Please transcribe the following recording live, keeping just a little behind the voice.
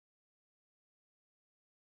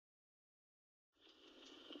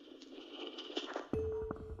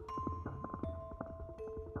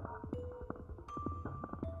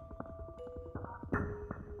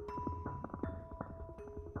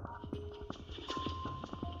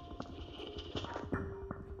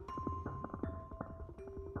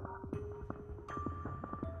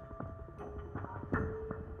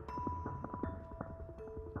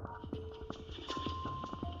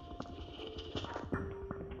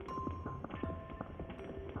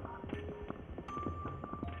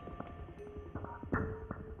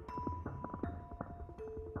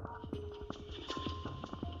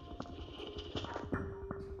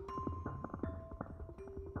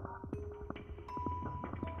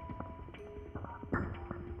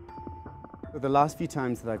The last few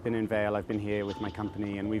times that I've been in Vail, I've been here with my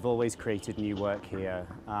company, and we've always created new work here.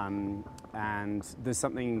 And there's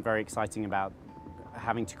something very exciting about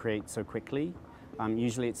having to create so quickly.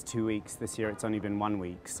 Usually it's 2 weeks. This year it's only been 1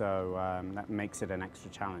 week, so that makes it an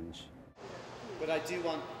extra challenge. But I do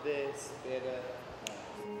want this bit of...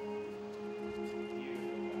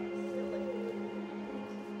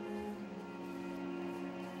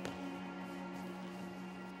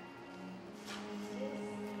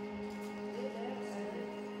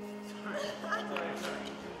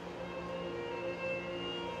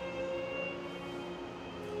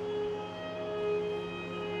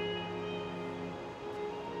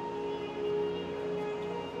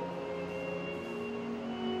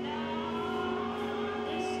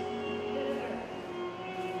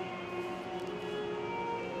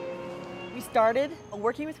 We started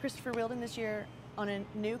working with Christopher Wheeldon this year on a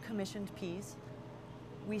new commissioned piece.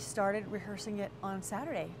 We started rehearsing it on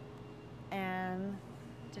Saturday, and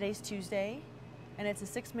today's Tuesday, and it's a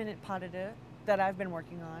 6-minute pas de deux that I've been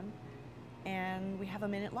working on, and we have a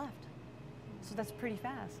minute left. So that's pretty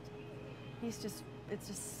fast. It's just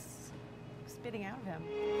spitting out of him.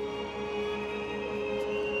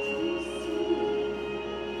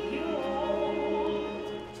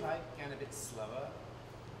 Try again a bit slower.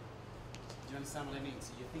 Do you understand what I mean?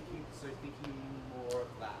 So you're thinking more of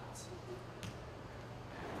that.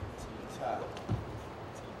 T-ta,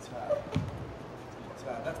 T-ta,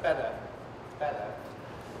 T-ta. That's better. Better.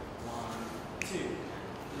 1, 2,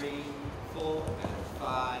 3, 4, and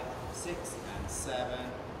 5, 6, and 7,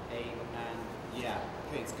 8, and yeah.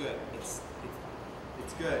 Okay, it's good. It's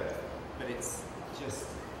good, but it's just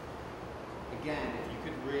again, if you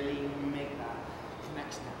could really make that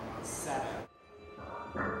connection happen on 7.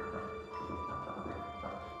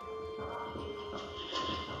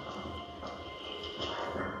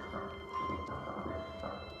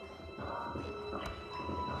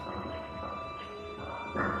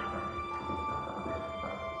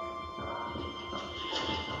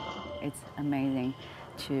 It's amazing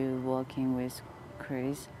to working with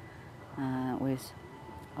Chris, with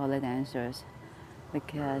all the dancers,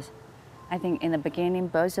 because I think in the beginning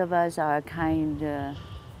both of us are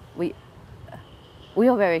we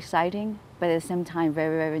are very exciting, but at the same time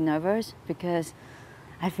very nervous, because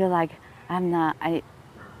I feel like I'm not a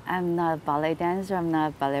ballet dancer, I'm not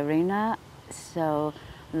a ballerina, so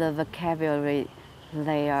the vocabulary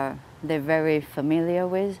they're very familiar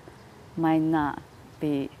with might not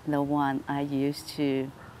be the one I used to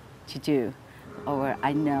do, or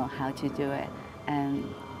I know how to do it. And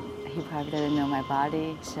he probably doesn't know my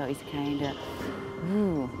body, so it's kind of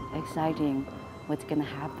exciting what's gonna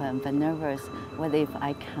happen, but nervous, what if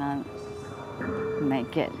I can't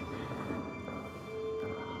make it?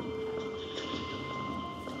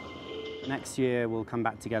 Next year we'll come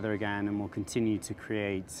back together again and we'll continue to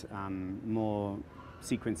create more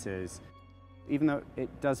sequences. Even though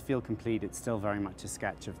it does feel complete, it's still very much a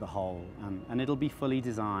sketch of the whole. And it'll be fully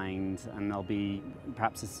designed, and there'll be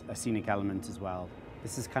perhaps a scenic element as well.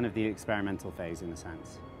 This is kind of the experimental phase in a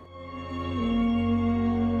sense.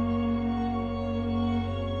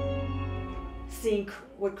 Seeing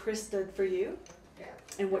what Chris did for you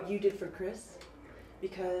and what you did for Chris,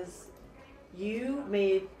 because you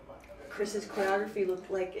made Chris's choreography look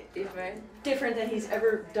like different than he's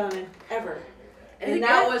ever done ever. And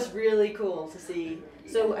that was really cool to see.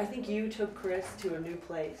 So I think you took Chris to a new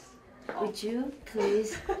place. Would you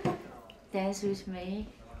please dance with me?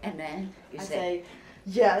 And then you say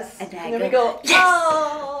yes. And then we go, yes!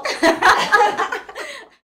 Oh!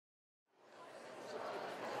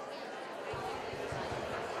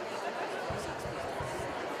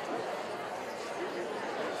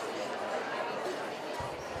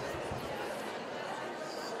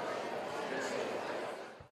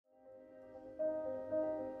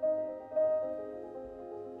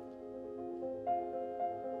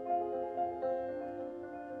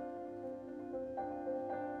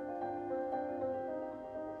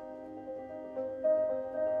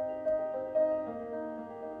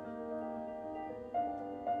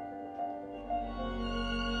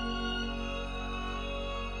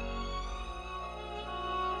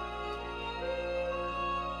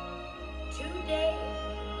 Today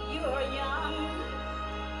you are young.